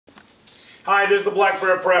Hi, this is the Black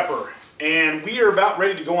Bear Prepper, and we are about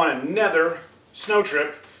ready to go on another snow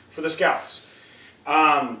trip for the Scouts.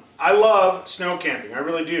 I love snow camping, I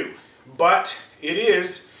really do, but it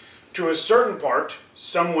is, to a certain part,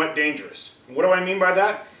 somewhat dangerous. What do I mean by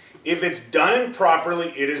that? If it's done improperly,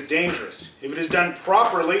 it is dangerous. If it is done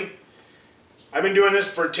properly, I've been doing this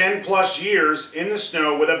for 10 plus years in the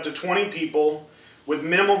snow with up to 20 people with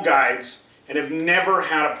minimal guides and have never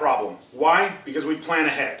had a problem. Why? Because we plan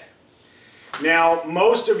ahead. Now,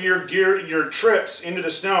 most of your trips into the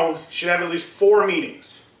snow should have at least 4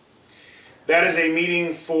 meetings. That is a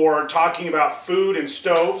meeting for talking about food and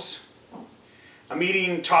stoves, a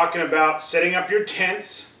meeting talking about setting up your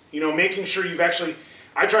tents, making sure you've actually,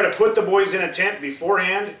 I try to put the boys in a tent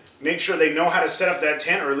beforehand, make sure they know how to set up that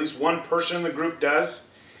tent, or at least one person in the group does,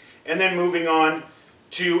 and then moving on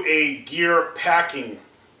to a gear packing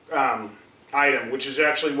item, which is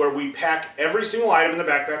actually where we pack every single item in the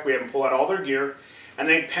backpack. We have them pull out all their gear, and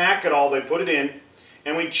they pack it all, they put it in,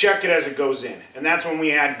 and we check it as it goes in. And that's when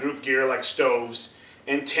we add group gear like stoves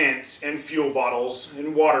and tents and fuel bottles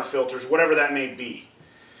and water filters, whatever that may be.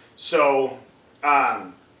 So,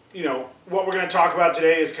 what we're going to talk about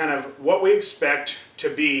today is kind of what we expect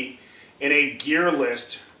to be in a gear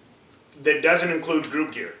list that doesn't include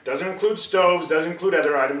group gear. Doesn't include stoves, doesn't include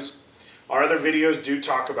other items. Our other videos do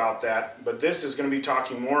talk about that, but this is going to be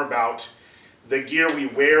talking more about the gear we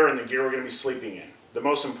wear and the gear we're going to be sleeping in. The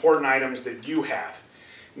most important items that you have.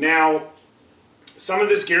 Now, some of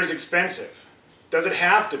this gear is expensive. Does it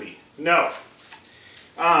have to be? No.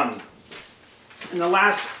 In the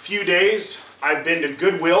last few days, I've been to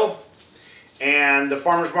Goodwill and the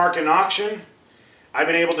farmer's market and auction. I've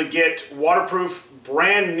been able to get waterproof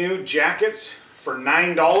brand new jackets for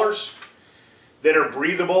 $9 that are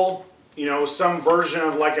breathable, some version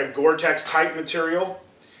of like a Gore-Tex type material.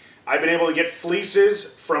 I've been able to get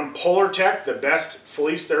fleeces from Polartec, the best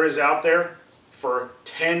fleece there is out there, for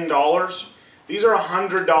 $10. These are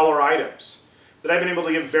 $100 items that I've been able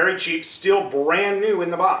to get very cheap, still brand new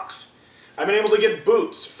in the box. I've been able to get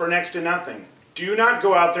boots for next to nothing. Do not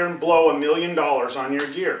go out there and blow $1 million on your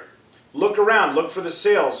gear. Look around, look for the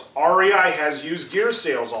sales. REI has used gear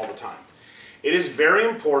sales all the time. It is very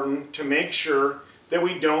important to make sure that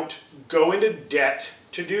we don't go into debt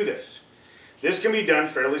to do this. This can be done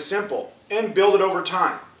fairly simple and build it over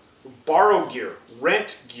time. Borrow gear,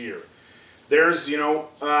 rent gear. There's,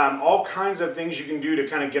 all kinds of things you can do to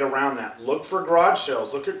kind of get around that. Look for garage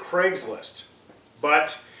sales, look at Craigslist.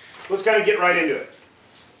 But let's kind of get right into it.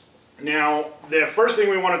 Now, the first thing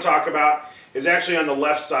we want to talk about is actually on the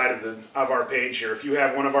left side of our page here. If you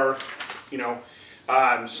have one of our,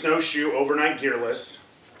 snowshoe overnight gear lists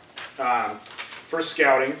for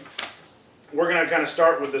scouting, we're going to kind of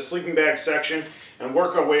start with the sleeping bag section and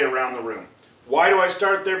work our way around the room. Why do I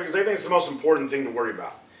start there? Because I think it's the most important thing to worry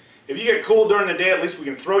about. If you get cold during the day, at least we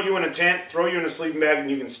can throw you in a tent, throw you in a sleeping bag,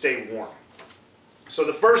 and you can stay warm. So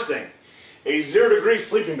the first thing, a 0-degree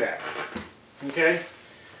sleeping bag. Okay?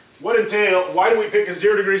 Why do we pick a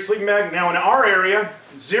 0-degree sleeping bag? Now in our area,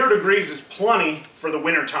 0 degrees is plenty for the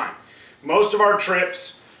winter time. Most of our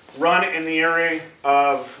trips run in the area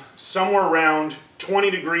of somewhere around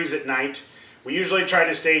 20 degrees at night. We usually try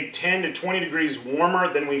to stay 10 to 20 degrees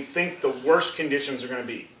warmer than we think the worst conditions are going to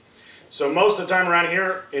be. So most of the time around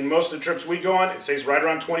here, in most of the trips we go on, it stays right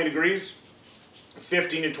around 20 degrees,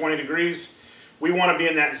 15 to 20 degrees. We want to be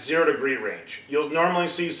in that 0-degree range. You'll normally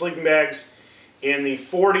see sleeping bags in the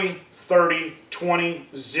 40, 30, 20,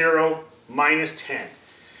 0, -10.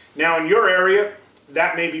 Now in your area,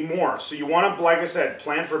 that may be more. So you want to, like I said,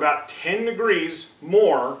 plan for about 10 degrees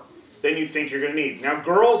more than you think you're going to need. Now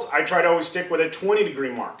girls, I try to always stick with a 20-degree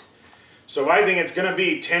mark. So if I think it's going to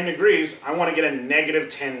be 10 degrees, I want to get a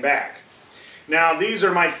 -10 bag. Now these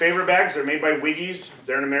are my favorite bags. They're made by Wiggy's.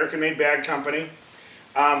 They're an American-made bag company.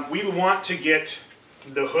 We want to get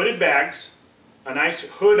the hooded bags, a nice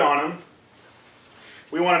hood on them.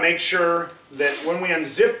 We want to make sure that when we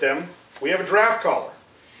unzip them, we have a draft collar.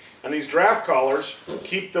 And these draft collars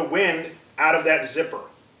keep the wind out of that zipper.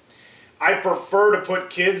 I prefer to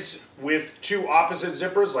put kids with 2 opposite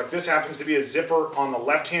zippers. Like this happens to be a zipper on the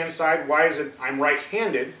left-hand side. Why is it? I'm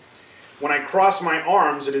right-handed. When I cross my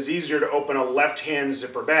arms, it is easier to open a left-hand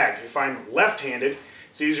zipper bag. If I'm left-handed,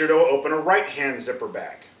 it's easier to open a right-hand zipper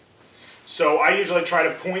bag. So I usually try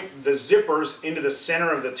to point the zippers into the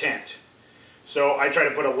center of the tent. So I try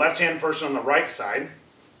to put a left-hand person on the right side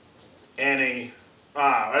and a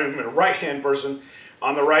right-hand person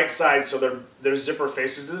on the right side, so their zipper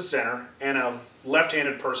faces to the center, and a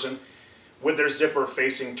left-handed person with their zipper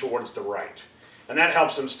facing towards the right. And that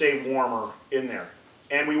helps them stay warmer in there.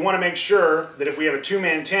 And we want to make sure that if we have a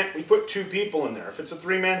 2-man tent, we put 2 people in there. If it's a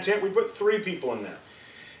 3-man tent, we put 3 people in there.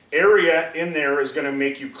 Area in there is going to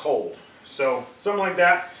make you cold. So something like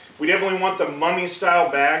that. We definitely want the mummy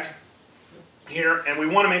style bag here, and we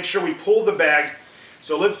want to make sure we pull the bag.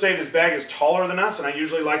 So let's say this bag is taller than us, and I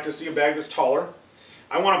usually like to see a bag that's taller.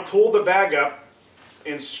 I want to pull the bag up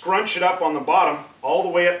and scrunch it up on the bottom all the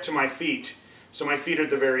way up to my feet, so my feet are at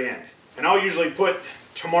the very end. And I'll usually put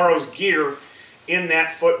tomorrow's gear in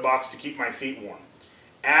that foot box to keep my feet warm.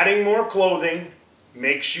 Adding more clothing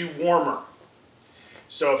makes you warmer.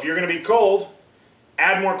 So if you're going to be cold,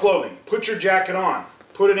 add more clothing. Put your jacket on.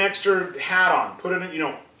 Put an extra hat on. Put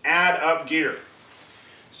it, add up gear.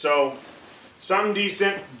 So something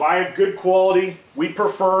decent, buy a good quality. We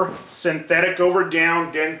prefer synthetic over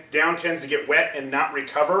down. Down tends to get wet and not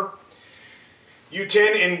recover. You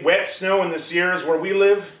tend in wet snow in the Sierras where we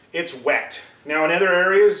live, it's wet. Now in other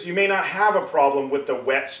areas, you may not have a problem with the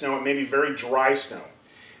wet snow. It may be very dry snow.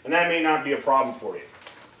 And that may not be a problem for you.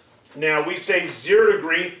 Now we say 0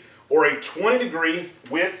 degree or a 20 degree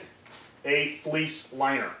with a fleece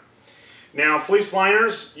liner. Now fleece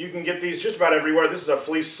liners, you can get these just about everywhere. This is a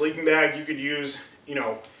fleece sleeping bag. You could use,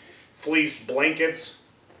 fleece blankets,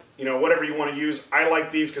 whatever you want to use. I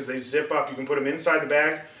like these because they zip up. You can put them inside the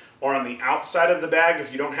bag or on the outside of the bag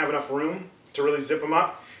if you don't have enough room to really zip them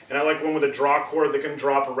up. And I like one with a draw cord that can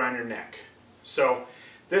drop around your neck. So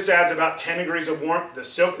this adds about 10 degrees of warmth. The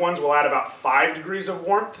silk ones will add about 5 degrees of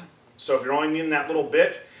warmth. So if you're only needing that little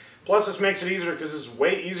bit, plus this makes it easier because it's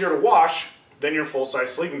way easier to wash than your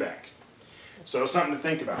full-size sleeping bag. So something to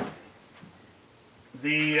think about.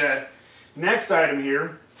 The next item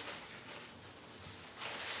here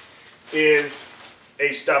is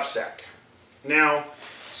a stuff sack. Now,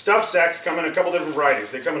 stuff sacks come in a couple different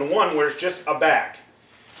varieties. They come in one where it's just a bag,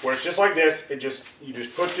 where it's just like this. You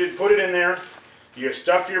just put it in there. You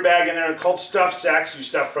stuff your bag in there. They're called stuff sacks. You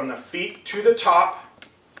stuff from the feet to the top.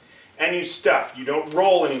 And you stuff. You don't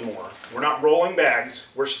roll anymore. We're not rolling bags.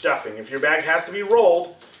 We're stuffing. If your bag has to be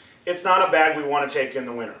rolled, it's not a bag we want to take in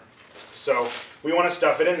the winter. So we want to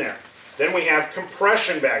stuff it in there. Then we have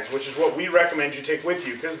compression bags, which is what we recommend you take with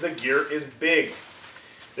you because the gear is big.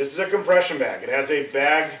 This is a compression bag. It has a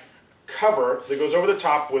bag cover that goes over the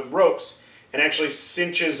top with ropes and actually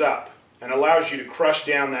cinches up and allows you to crush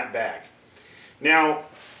down that bag. Now,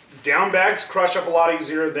 down bags crush up a lot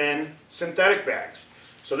easier than synthetic bags.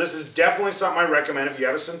 So this is definitely something I recommend if you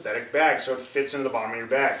have a synthetic bag so it fits into the bottom of your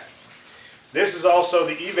bag. This is also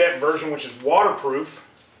the Yvette version, which is waterproof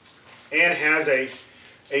and has a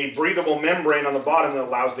breathable membrane on the bottom that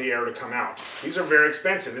allows the air to come out. These are very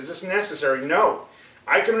expensive. Is this necessary? No.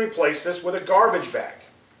 I can replace this with a garbage bag.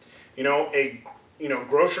 A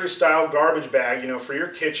grocery style garbage bag, for your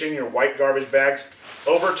kitchen, your white garbage bags,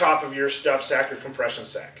 over top of your stuff sack or compression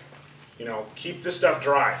sack. Keep the stuff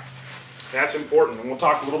dry. That's important, and we'll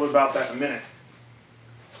talk a little bit about that in a minute.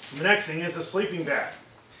 The next thing is a sleeping bag.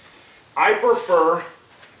 I prefer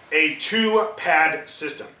a 2-pad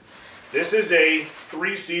system. This is a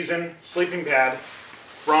 3-season sleeping pad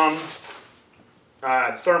from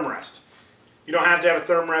Thermarest. You don't have to have a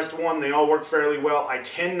Thermarest one. They all work fairly well. I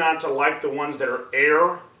tend not to like the ones that are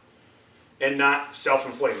air and not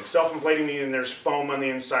self-inflating. Self-inflating meaning there's foam on the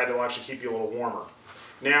inside that will actually keep you a little warmer.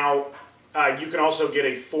 Now, you can also get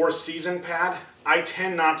a 4-season pad. I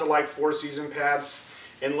tend not to like 4-season pads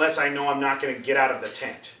unless I know I'm not going to get out of the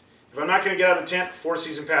tent. If I'm not going to get out of the tent,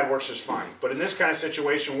 4-season pad works just fine. But in this kind of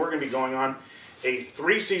situation, we're going to be going on a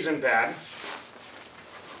 3-season pad.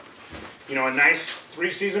 A nice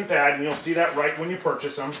 3-season pad, and you'll see that right when you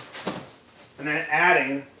purchase them. And then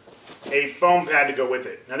adding a foam pad to go with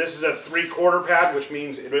it. Now this is a 3/4 pad, which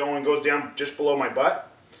means it only goes down just below my butt.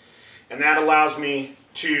 And that allows me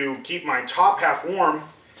to keep my top half warm.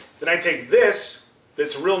 Then I take this,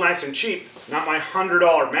 that's real nice and cheap, not my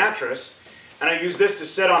 $100 mattress, and I use this to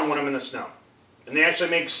set on when I'm in the snow. And they actually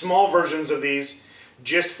make small versions of these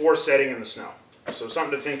just for setting in the snow. So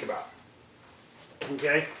something to think about.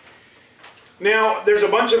 Okay? Now, there's a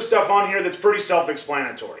bunch of stuff on here that's pretty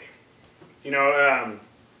self-explanatory.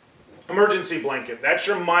 Emergency blanket. That's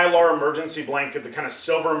your Mylar emergency blanket, the kind of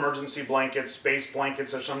silver emergency blankets, space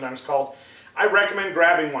blankets are sometimes called. I recommend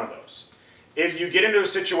grabbing one of those. If you get into a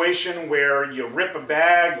situation where you rip a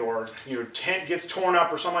bag or your tent gets torn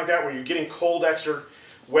up or something like that, where you're getting cold extra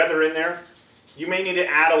weather in there, you may need to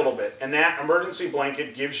add a little bit. And that emergency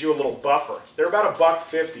blanket gives you a little buffer. They're about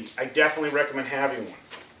 $1.50. I definitely recommend having one.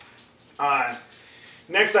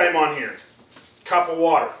 Next item on here, cup of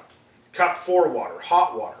water, cup for water,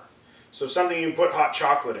 hot water. So something you can put hot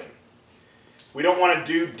chocolate in. We don't want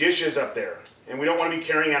to do dishes up there. and we don't want to be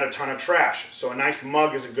carrying out a ton of trash, so a nice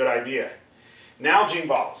mug is a good idea. Nalgene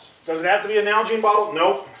bottles. Does it have to be a Nalgene bottle?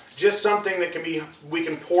 Nope. Just something that we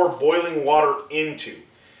can pour boiling water into,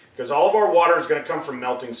 because all of our water is going to come from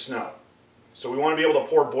melting snow. So we want to be able to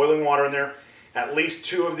pour boiling water in there. At least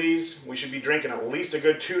 2 of these. We should be drinking at least a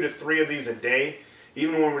good 2 to 3 of these a day,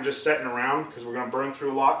 even when we're just sitting around, because we're going to burn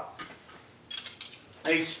through a lot.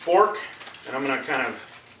 A spork, and I'm going to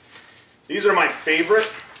these are my favorite.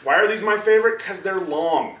 Why are these my favorite? Because they're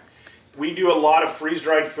long. We do a lot of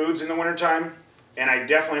freeze-dried foods in the wintertime, and I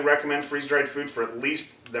definitely recommend freeze-dried food for at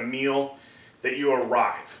least the meal that you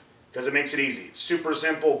arrive, because it makes it easy. It's super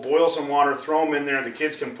simple. Boil some water, throw them in there. The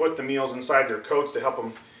kids can put the meals inside their coats to help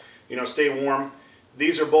them, stay warm.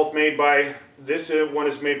 These are both made by, this one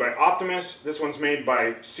is made by Optimus. This one's made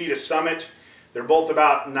by Sea to Summit. They're both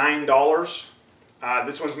about $9.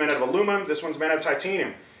 This one's made out of aluminum. This one's made out of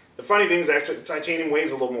titanium. The funny thing is actually titanium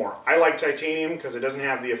weighs a little more. I like titanium because it doesn't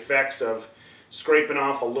have the effects of scraping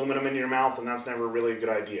off aluminum into your mouth, and that's never really a good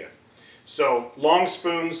idea. So long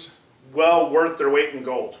spoons, well worth their weight in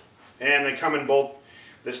gold. And they come in both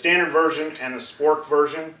the standard version and the spork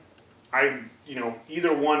version.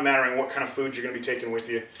 Either one, mattering what kind of food you're going to be taking with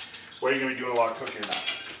you, whether you're going to be doing a lot of cooking or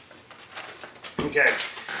not. Okay,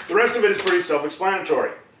 the rest of it is pretty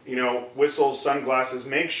self-explanatory. Whistles, sunglasses.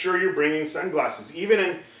 Make sure you're bringing sunglasses. Even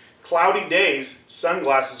in cloudy days,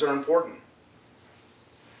 sunglasses are important.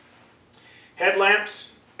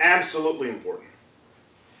 Headlamps, absolutely important.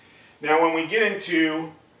 Now when we get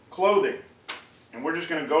into clothing, and we're just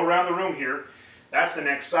going to go around the room here, that's the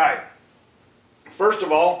next side. First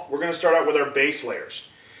of all, we're going to start out with our base layers.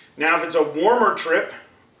 Now if it's a warmer trip,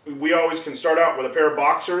 we always can start out with a pair of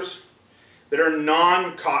boxers that are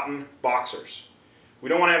non-cotton boxers. We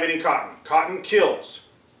don't want to have any cotton. Cotton kills.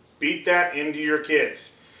 Beat that into your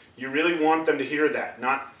kids. You really want them to hear that.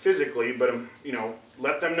 Not physically, but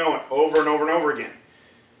let them know it over and over and over again.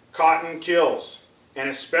 Cotton kills. And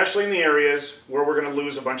especially in the areas where we're going to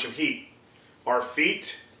lose a bunch of heat. Our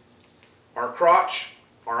feet, our crotch,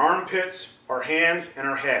 our armpits, our hands, and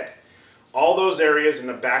our head. All those areas in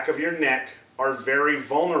the back of your neck are very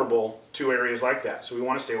vulnerable to areas like that. So we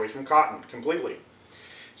want to stay away from cotton completely.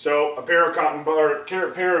 So a pair of cotton, or a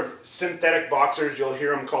pair of synthetic boxers, you'll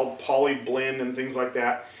hear them called polyblend and things like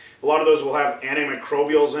that. A lot of those will have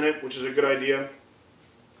antimicrobials in it, which is a good idea.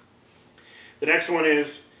 The next one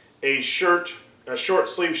is a shirt, a short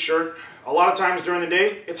sleeve shirt. A lot of times during the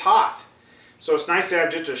day, it's hot. So it's nice to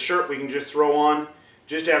have just a shirt we can just throw on,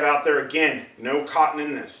 just to have out there. Again, no cotton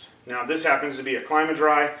in this. Now this happens to be a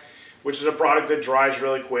Clima-Dry, which is a product that dries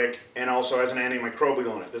really quick and also has an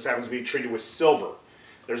antimicrobial in it. This happens to be treated with silver.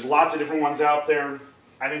 There's lots of different ones out there.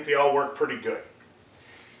 I think they all work pretty good.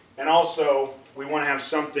 And also, we want to have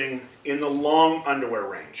something in the long underwear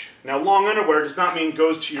range. Now, long underwear does not mean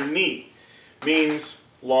goes to your knee. It means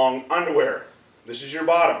long underwear. This is your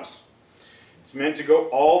bottoms. It's meant to go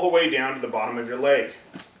all the way down to the bottom of your leg.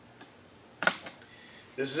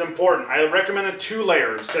 This is important. I recommend a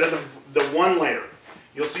 2-layer instead of the 1-layer.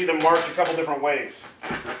 You'll see them marked a couple different ways.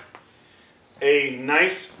 A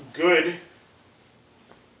nice, good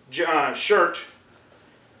shirt.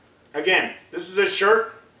 Again, this is a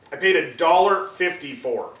shirt I paid $1.50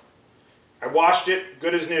 for. I washed it,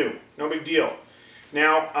 good as new, no big deal.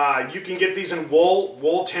 Now, you can get these in wool.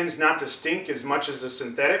 Wool tends not to stink as much as the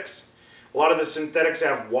synthetics. A lot of the synthetics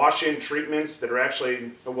have wash-in treatments that are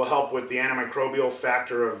actually will help with the antimicrobial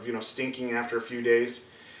factor of stinking after a few days.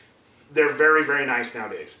 They're very, very nice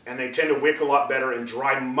nowadays, and they tend to wick a lot better and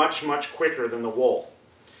dry much, much quicker than the wool.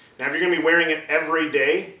 Now, if you're going to be wearing it every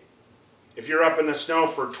day, if you're up in the snow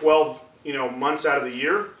for 12 months out of the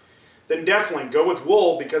year, then definitely go with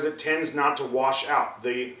wool because it tends not to wash out.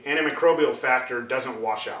 The antimicrobial factor doesn't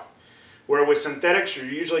wash out. Where with synthetics, you're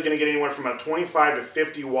usually going to get anywhere from about 25 to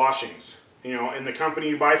 50 washings. And the company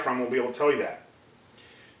you buy from will be able to tell you that.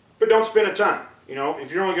 But don't spend a ton.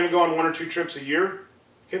 If you're only going to go on 1 or 2 trips a year,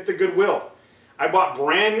 hit the Goodwill. I bought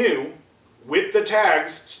brand new with the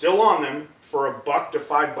tags still on them for $1 to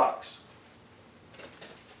 $5.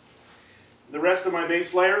 The rest of my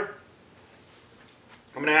base layer,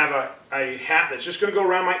 I'm going to have a hat that's just going to go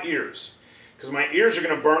around my ears, because my ears are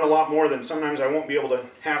going to burn a lot more than sometimes I won't be able to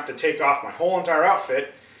have to take off my whole entire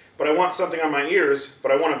outfit, but I want something on my ears,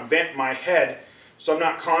 but I want to vent my head so I'm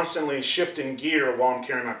not constantly shifting gear while I'm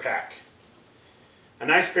carrying my pack. A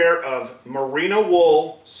nice pair of merino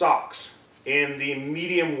wool socks in the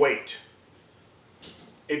medium weight.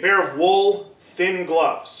 A pair of wool thin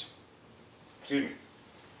gloves. Excuse me.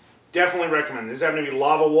 Definitely recommend. These happen to be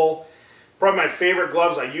lava wool. Probably my favorite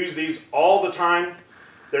gloves. I use these all the time.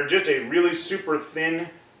 They're just a really super thin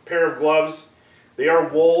pair of gloves. They are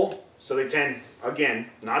wool, so they tend,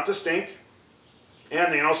 again, not to stink,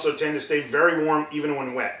 and they also tend to stay very warm even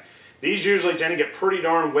when wet. These usually tend to get pretty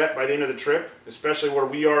darn wet by the end of the trip, especially where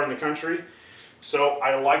we are in the country. So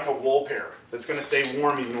I like a wool pair that's going to stay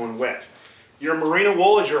warm even when wet. Your merino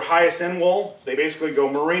wool is your highest end wool. They basically go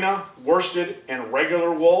merino, worsted, and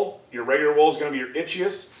regular wool. Your regular wool is going to be your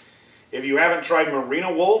itchiest. If you haven't tried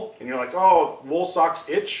merino wool and you're like, oh, wool socks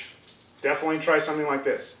itch, definitely try something like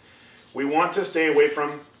this. We want to stay away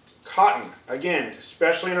from cotton, again,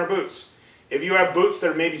 especially in our boots. If you have boots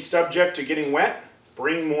that may be subject to getting wet,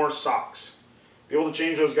 bring more socks. Be able to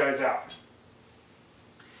change those guys out.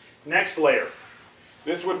 Next layer.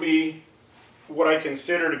 This would be what I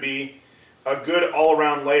consider to be a good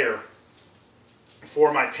all-around layer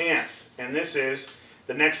for my pants. And this is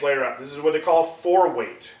the next layer up. This is what they call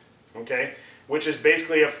 4-weight, okay? Which is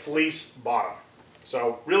basically a fleece bottom.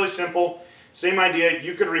 So really simple, same idea.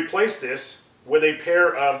 You could replace this with a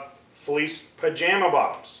pair of fleece pajama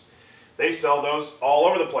bottoms. They sell those all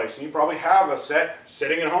over the place, and you probably have a set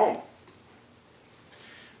sitting at home.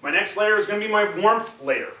 My next layer is going to be my warmth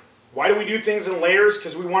layer. Why do we do things in layers?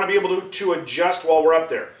 Because we want to be able to adjust while we're up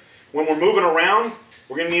there. When we're moving around,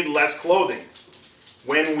 we're going to need less clothing.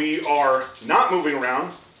 When we are not moving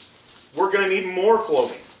around, we're going to need more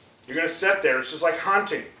clothing. You're going to sit there. It's just like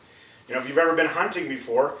hunting. You know, if you've ever been hunting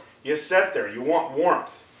before, you sit there. You want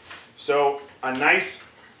warmth. So a nice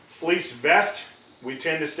fleece vest, we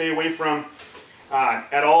tend to stay away from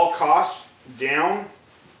at all costs down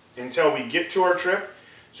until we get to our trip.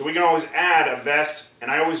 So we can always add a vest, and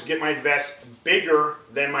I always get my vest bigger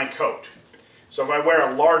than my coat. So if I wear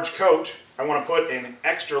a large coat, I want to put an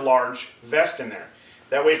extra large vest in there.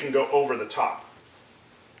 That way it can go over the top.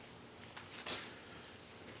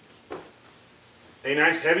 A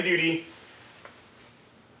nice heavy duty,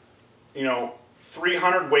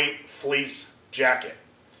 300 weight fleece jacket.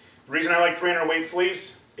 The reason I like 300 weight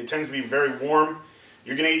fleece, it tends to be very warm.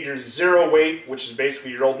 You're going to get your 0 weight, which is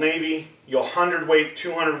basically your Old Navy, your 100 weight,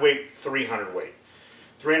 200 weight, 300 weight.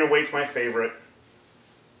 300 weight's my favorite.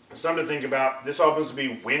 Something to think about. This happens to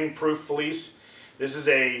be windproof fleece. This is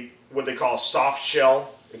what they call a soft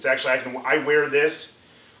shell. It's actually, I wear this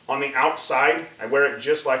on the outside. I wear it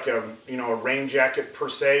just like a rain jacket per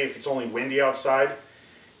se if it's only windy outside.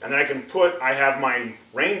 And then I have my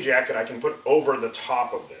rain jacket I can put over the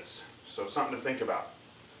top of this. So something to think about.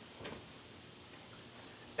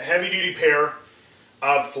 A heavy duty pair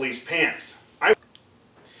of fleece pants.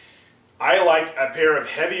 I like a pair of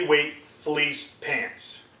heavyweight fleece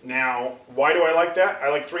pants. Now, why do I like that? I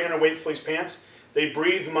like 300 weight fleece pants. They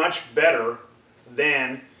breathe much better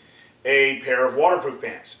than a pair of waterproof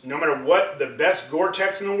pants. No matter what, the best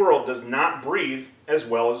Gore-Tex in the world does not breathe as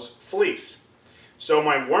well as fleece. So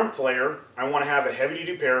my warmth layer, I want to have a heavy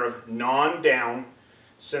duty pair of non-down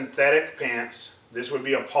synthetic pants. This would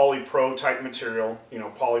be a polypro type material,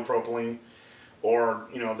 polypropylene, or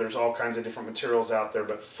there's all kinds of different materials out there,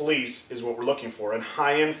 but fleece is what we're looking for, and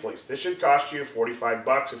high-end fleece. This should cost you 45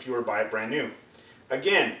 bucks if you were to buy it brand new.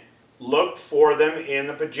 Again, look for them in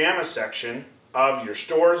the pajama section of your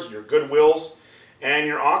stores, your Goodwills, and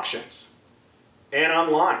your auctions, and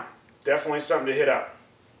online. Definitely something to hit up.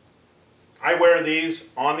 I wear these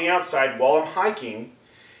on the outside while I'm hiking,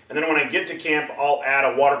 and then when I get to camp, I'll add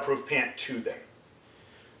a waterproof pant to them.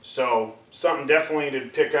 So something definitely to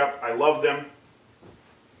pick up. I love them.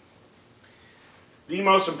 The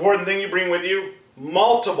most important thing you bring with you,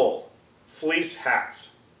 multiple fleece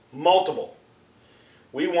hats. Multiple.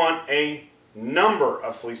 We want a number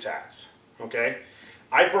of fleece hats, okay?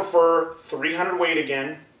 I prefer 300 weight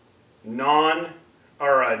again, non-windproof.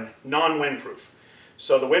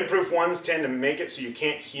 So the windproof ones tend to make it so you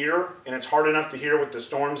can't hear, and it's hard enough to hear with the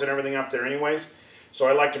storms and everything up there anyways. So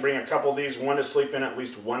I like to bring a couple of these, one to sleep in, at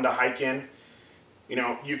least one to hike in.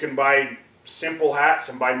 You can buy simple hats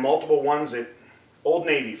and buy multiple ones at Old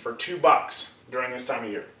Navy for $2 during this time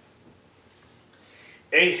of year.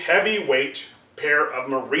 A heavyweight pair of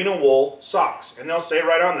merino wool socks, and they'll say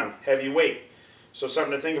right on them, heavyweight. So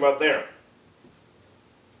something to think about there.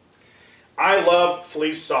 I love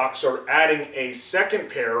fleece socks, or adding a second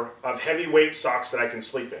pair of heavyweight socks that I can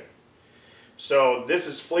sleep in. So this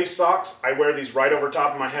is fleece socks. I wear these right over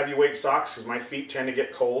top of my heavyweight socks because my feet tend to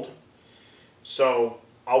get cold. So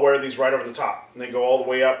I'll wear these right over the top, and they go all the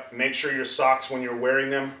way up. Make sure your socks, when you're wearing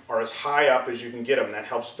them, are as high up as you can get them. That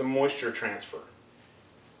helps with the moisture transfer.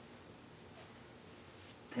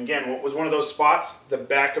 Again, what was one of those spots? The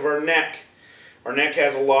back of our neck. Our neck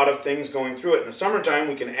has a lot of things going through it. In the summertime,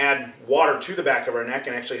 we can add water to the back of our neck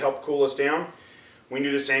and actually help cool us down. We can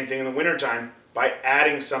do the same thing in the wintertime by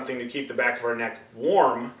adding something to keep the back of our neck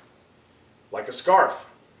warm like a scarf.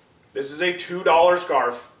 This is a $2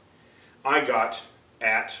 scarf I got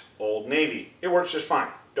at Old Navy. It works just fine.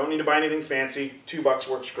 Don't need to buy anything fancy. $2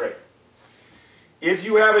 works great. If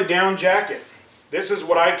you have a down jacket, this is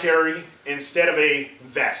what I carry instead of a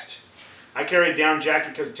vest. I carry a down jacket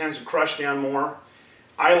because it tends to crush down more.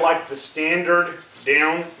 I like the standard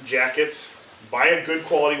down jackets. Buy a good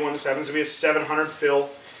quality one. This happens to be a 700 fill.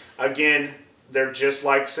 Again, they're just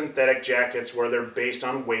like synthetic jackets where they're based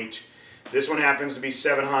on weight. This one happens to be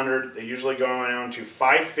 700. They usually go down to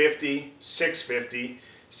 550, 650,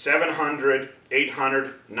 700,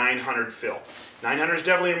 800, 900 fill. 900 is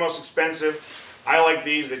definitely your most expensive. I like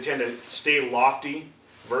these. They tend to stay lofty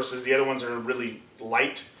versus the other ones that are really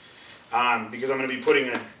light because I'm going to be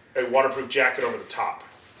putting a waterproof jacket over the top.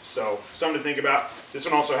 So something to think about. This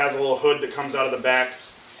one also has a little hood that comes out of the back.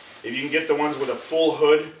 If you can get the ones with a full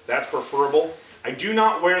hood, that's preferable. I do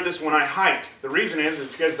not wear this when I hike. The reason is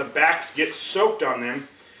because the backs get soaked on them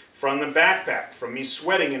from the backpack, from me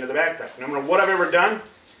sweating into the backpack. No matter what I've ever done,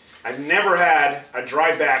 I've never had a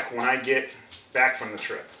dry back when I get back from the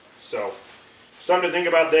trip. So something to think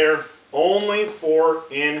about there, only for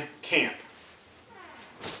in camp.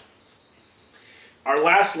 Our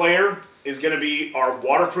last layer is going to be our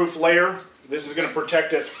waterproof layer. This is going to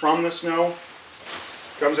protect us from the snow.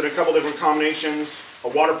 Comes in a couple different combinations. A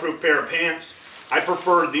waterproof pair of pants. I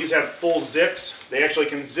prefer these have full zips. They actually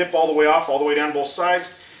can zip all the way off, all the way down both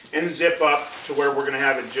sides, and zip up to where we're going to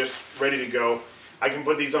have it just ready to go. I can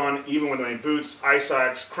put these on even with my boots, ice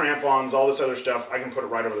axe, crampons, all this other stuff. I can put it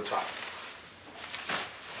right over the top.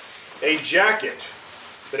 A jacket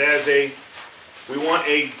that has we want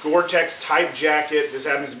a Gore-Tex type jacket. This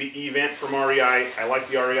happens to be Event from REI. I like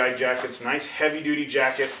the REI jackets. Nice heavy duty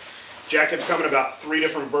jacket. Jackets come in about 3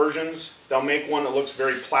 different versions. They'll make one that looks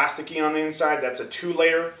very plasticky on the inside. That's a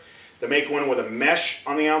 2-layer. They make one with a mesh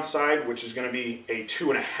on the outside, which is going to be a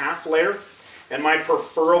 2.5 layer. And my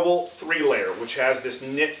preferable 3-layer, which has this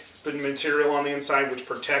knit material on the inside, which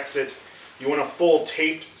protects it. You want a full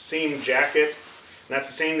taped seam jacket. And that's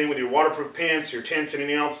the same thing with your waterproof pants, your tents,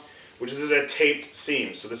 anything else, which is a taped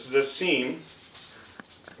seam. So this is a seam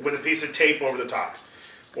with a piece of tape over the top,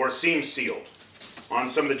 or a seam sealed on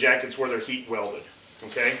some of the jackets where they're heat welded.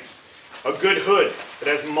 Okay? A good hood that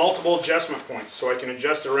has multiple adjustment points so I can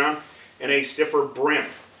adjust it around, and a stiffer brim.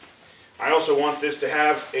 I also want this to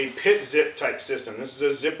have a pit zip type system. This is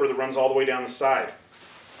a zipper that runs all the way down the side.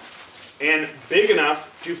 And big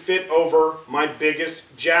enough to fit over my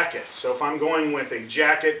biggest jacket. So if I'm going with a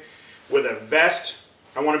jacket with a vest,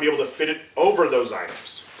 I want to be able to fit it over those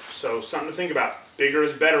items. So something to think about. Bigger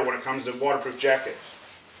is better when it comes to waterproof jackets.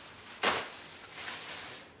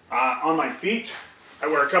 On my feet, I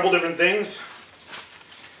wear a couple different things.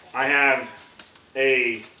 I have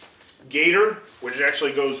a gaiter, which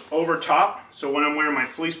actually goes over top. So when I'm wearing my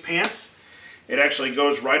fleece pants, it actually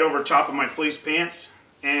goes right over top of my fleece pants.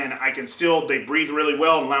 And I can still, they breathe really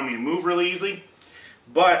well and allow me to move really easily.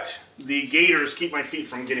 But the gaiters keep my feet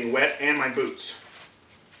from getting wet, and my boots.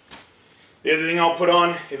 The other thing I'll put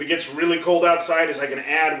on if it gets really cold outside is I can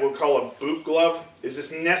add what we'll call a boot glove. Is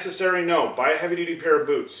this necessary? No. Buy a heavy duty pair of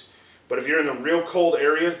boots. But if you're in the real cold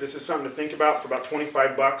areas, this is something to think about for about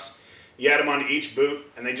 25 bucks. You add them onto each boot,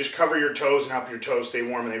 and they just cover your toes and help your toes stay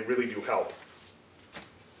warm, and they really do help.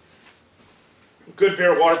 Good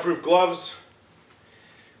pair of waterproof gloves.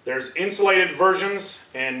 There's insulated versions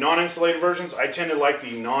and non-insulated versions. I tend to like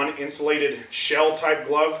the non-insulated shell type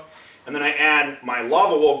glove. And then I add my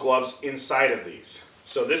lava wool gloves inside of these.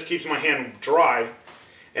 So this keeps my hand dry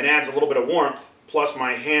and adds a little bit of warmth. Plus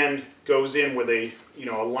my hand goes in with a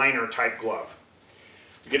liner type glove.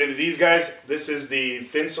 You get into these guys. This is the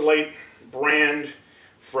Thinsulate brand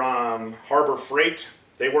from Harbor Freight.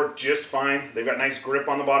 They work just fine. They've got nice grip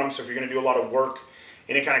on the bottom, so if you're going to do a lot of work,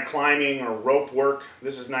 any kind of climbing or rope work,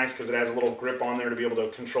 this is nice because it has a little grip on there to be able to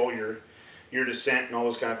control your descent and all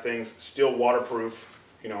those kind of things. Still waterproof,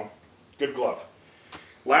 good glove.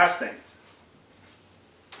 Last thing,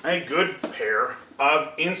 a good pair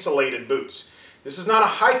of insulated boots. This is not a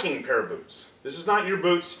hiking pair of boots. This is not your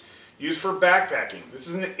boots used for backpacking. This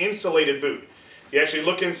is an insulated boot. You actually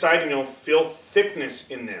look inside and you'll feel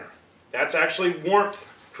thickness in there. That's actually warmth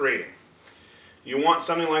creating. You want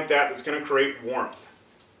something like that that's going to create warmth.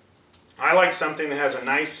 I like something that has a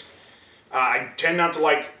nice, I tend not to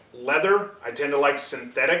like leather, I tend to like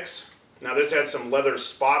synthetics. Now this had some leather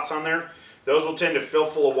spots on there. Those will tend to fill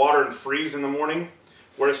full of water and freeze in the morning,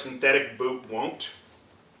 where a synthetic boot won't.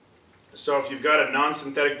 So if you've got a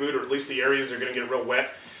non-synthetic boot, or at least the areas are going to get real wet,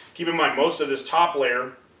 keep in mind most of this top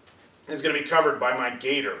layer is going to be covered by my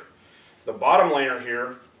gaiter. The bottom layer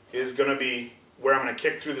here is going to be where I'm going to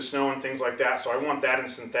kick through the snow and things like that. So I want that in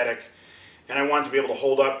synthetic, and I want it to be able to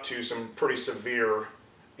hold up to some pretty severe,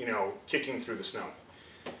 you know, kicking through the snow.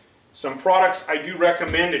 Some products I do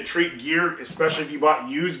recommend to treat gear, especially if you bought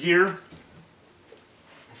used gear.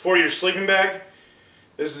 For your sleeping bag,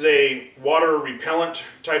 this is a water repellent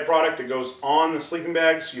type product that goes on the sleeping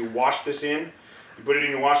bag. So you wash this in, you put it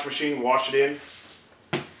in your wash machine, wash it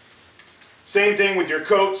in. Same thing with your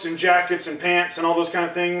coats and jackets and pants and all those kind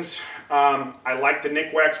of things. I like the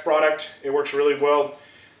Nick Wax product. It works really well.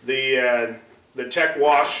 The Tech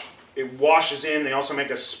Wash, it washes in. They also make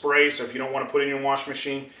a spray, so if you don't want to put it in your wash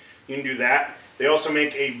machine, you can do that. They also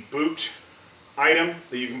make a boot item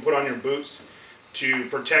that you can put on your boots to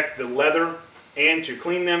protect the leather and to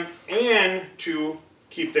clean them and to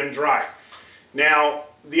keep them dry. Now,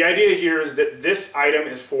 the idea here is that this item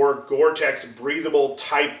is for Gore-Tex breathable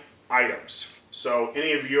type items. So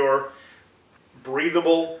any of your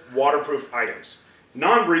breathable waterproof items.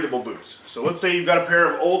 Non-breathable boots. So let's say you've got a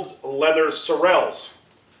pair of old leather Sorels.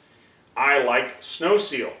 I like Snow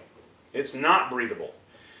Seal. It's not breathable,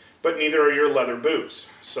 but neither are your leather boots.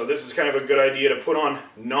 So this is kind of a good idea to put on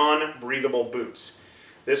non-breathable boots.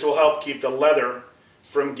 This will help keep the leather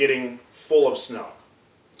from getting full of snow.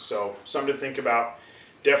 So something to think about.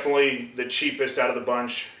 Definitely the cheapest out of the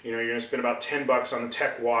bunch. You know, you're going to spend about 10 bucks on the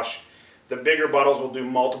Tech Wash. The bigger bottles will do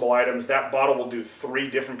multiple items. That bottle will do 3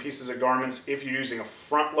 different pieces of garments if you're using a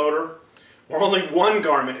front loader, or only 1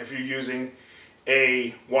 garment if you're using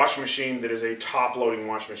a wash machine that is a top loading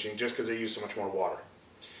wash machine, just because they use so much more water.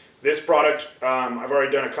 This product, I've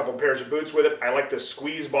already done a couple pairs of boots with it. I like the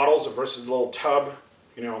squeeze bottles versus the little tub.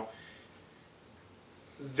 You know,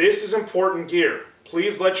 this is important gear.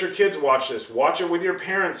 Please let your kids watch this. Watch it with your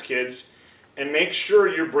parents' kids, and make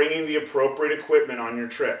sure you're bringing the appropriate equipment on your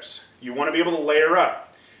trips. You want to be able to layer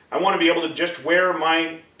up. I want to be able to just wear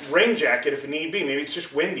my rain jacket if need be. Maybe it's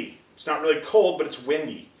just windy. It's not really cold, but it's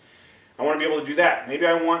windy. I want to be able to do that. Maybe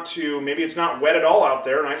maybe it's not wet at all out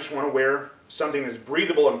there, and I just want to wear something that's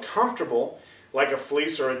breathable and comfortable, like a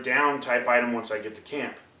fleece or a down type item once I get to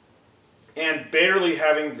camp. And barely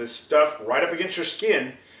having the stuff right up against your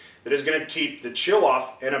skin that is going to keep the chill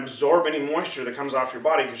off and absorb any moisture that comes off your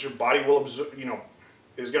body, because your body will absorb, you know,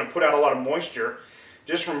 is going to put out a lot of moisture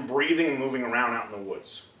just from breathing and moving around out in the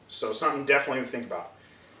woods. So something definitely to think about.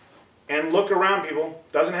 And look around, people.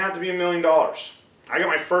 Doesn't have to be $1 million. I got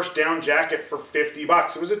my first down jacket for 50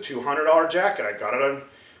 bucks. It was a $200 jacket. I got it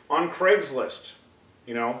on Craigslist.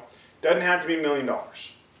 You know, doesn't have to be $1 million.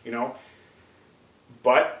 You know,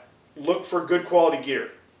 but look for good quality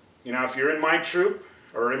gear. You know, if you're in my troop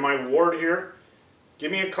or in my ward here,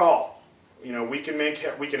 give me a call. You know, we can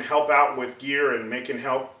help out with gear, and we can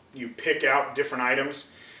help you pick out different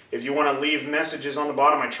items. If you want to leave messages on the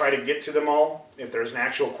bottom, I try to get to them all if there's an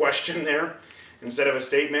actual question there instead of a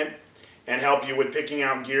statement, and help you with picking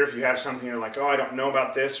out gear. If you have something you're like, oh, I don't know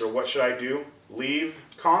about this, or what should I do, leave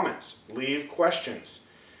comments, leave questions.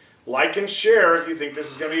 Like and share if you think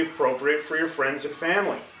this is going to be appropriate for your friends and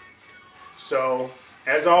family. So,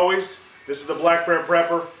 as always, this is the Black Bear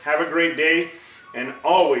Prepper. Have a great day, and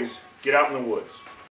always get out in the woods.